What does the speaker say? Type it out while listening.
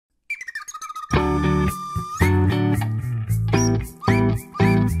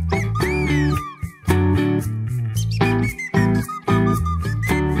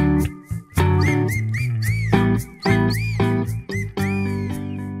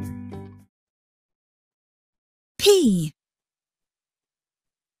P.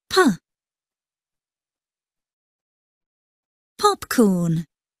 P. Popcorn.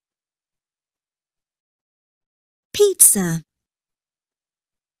 Pizza.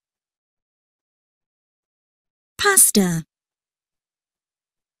 Pasta.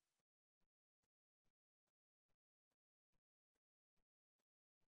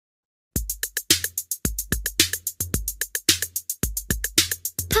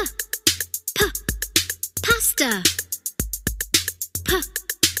 Pasta.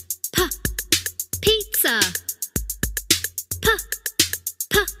 Pizza.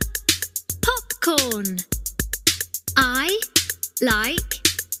 Popcorn. I like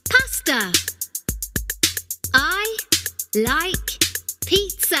pasta. I like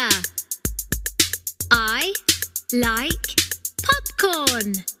pizza. I like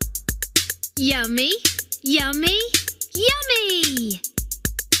popcorn. Yummy, yummy, yummy!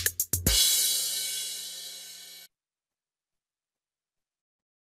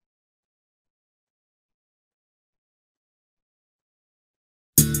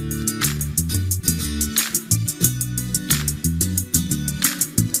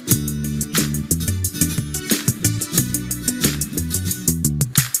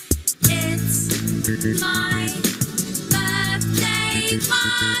 It's my birthday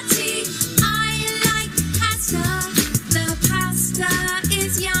party. I like pasta. The pasta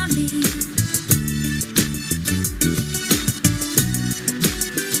is yummy.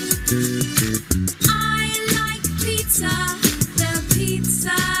 I like pizza. The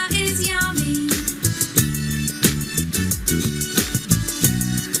pizza is yummy.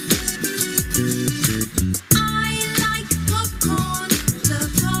 I like popcorn. The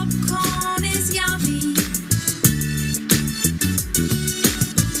popcorn is yummy.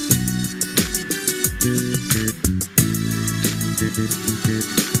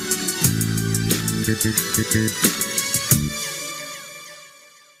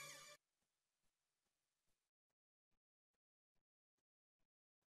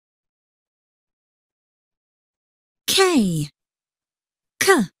 K.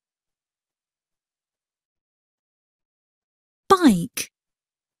 K. Bike.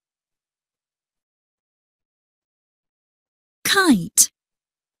 Kite.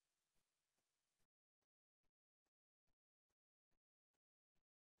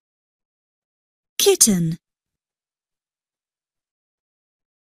 Kitten.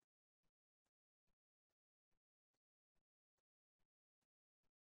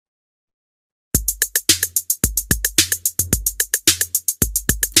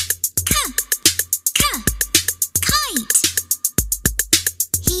 Kite.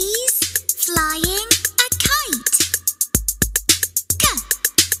 He's flying a kite.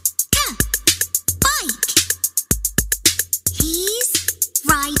 Bike. He's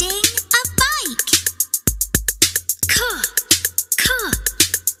riding a bike.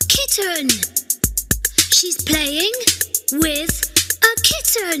 Kitten. She's playing with a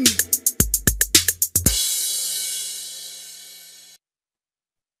kitten.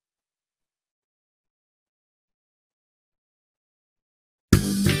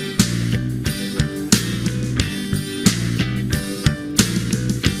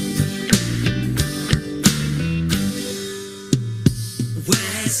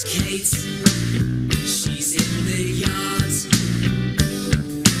 Where's Kate? She's in the yard.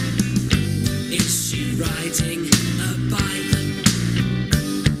 Is she riding a bike?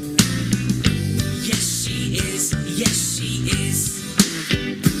 Yes, she is. Yes, she is.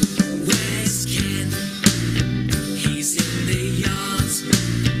 Where's Ken? He's in the yard.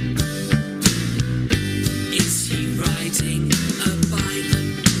 Is he riding a bike?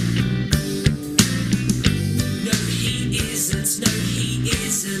 No, he isn't. No, he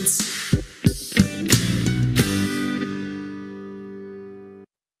isn't.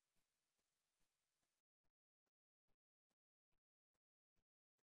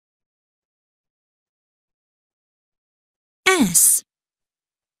 S.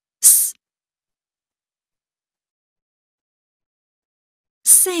 S.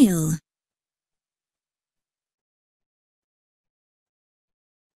 Sail.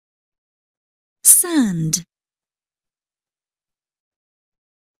 Sand.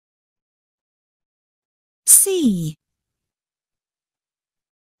 Sea.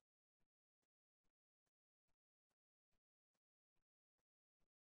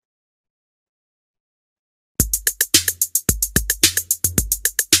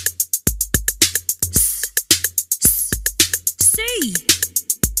 Sea.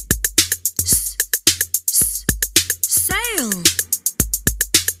 Sail.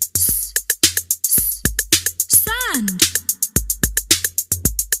 Sand.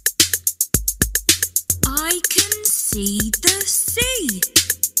 I can see the sea.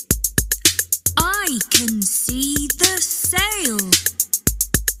 I can see the sail.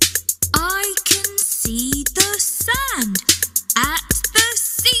 I can see the sand at the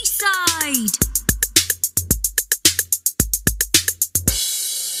seaside.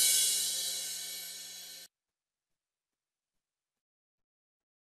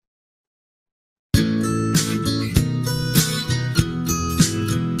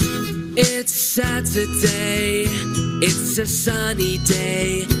 It's Saturday, it's a sunny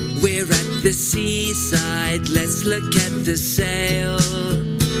day. We're at the seaside, let's look at the sail.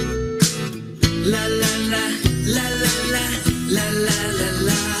 La la la, la la la, la la la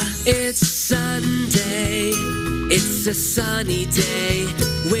la. It's Sunday, it's a sunny day.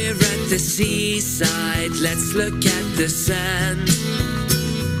 We're at the seaside, let's look at the sand.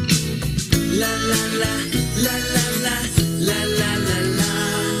 La la la, la la la, la la la la.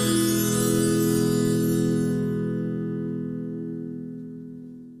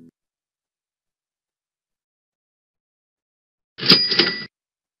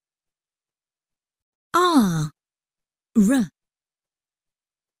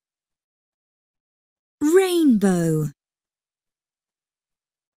 Rainbow.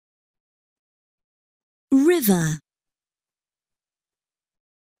 River.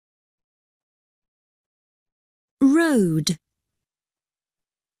 Road.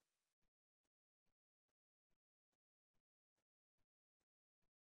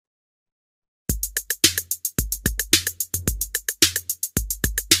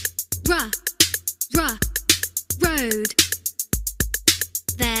 Road.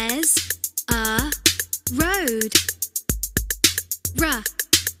 There's a road.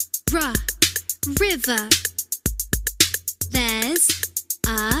 River. There's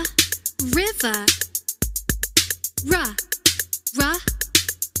a river.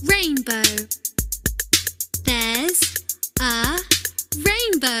 Rainbow. There's a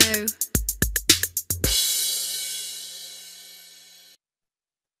rainbow.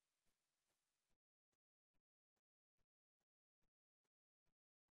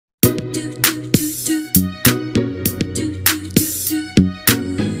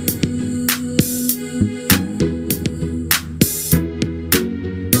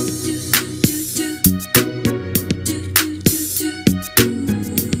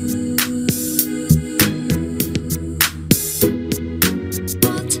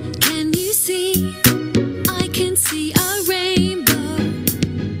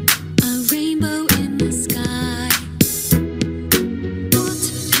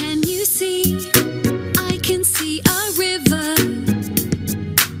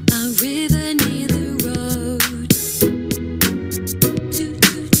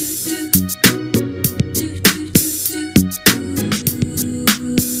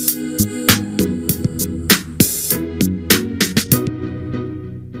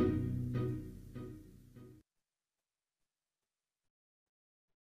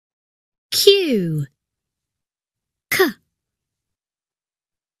 Q.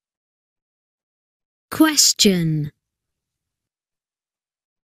 Question.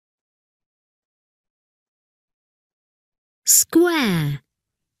 Square.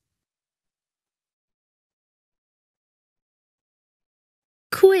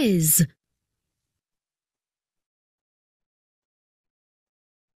 Quiz.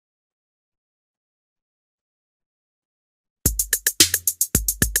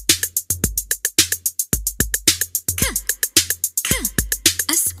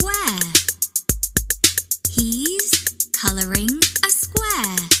 A square. He's coloring a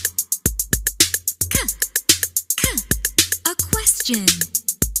square. A question.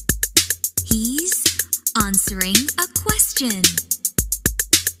 He's answering a question.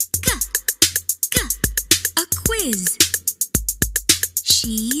 A quiz.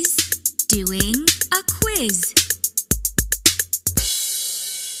 She's doing a quiz.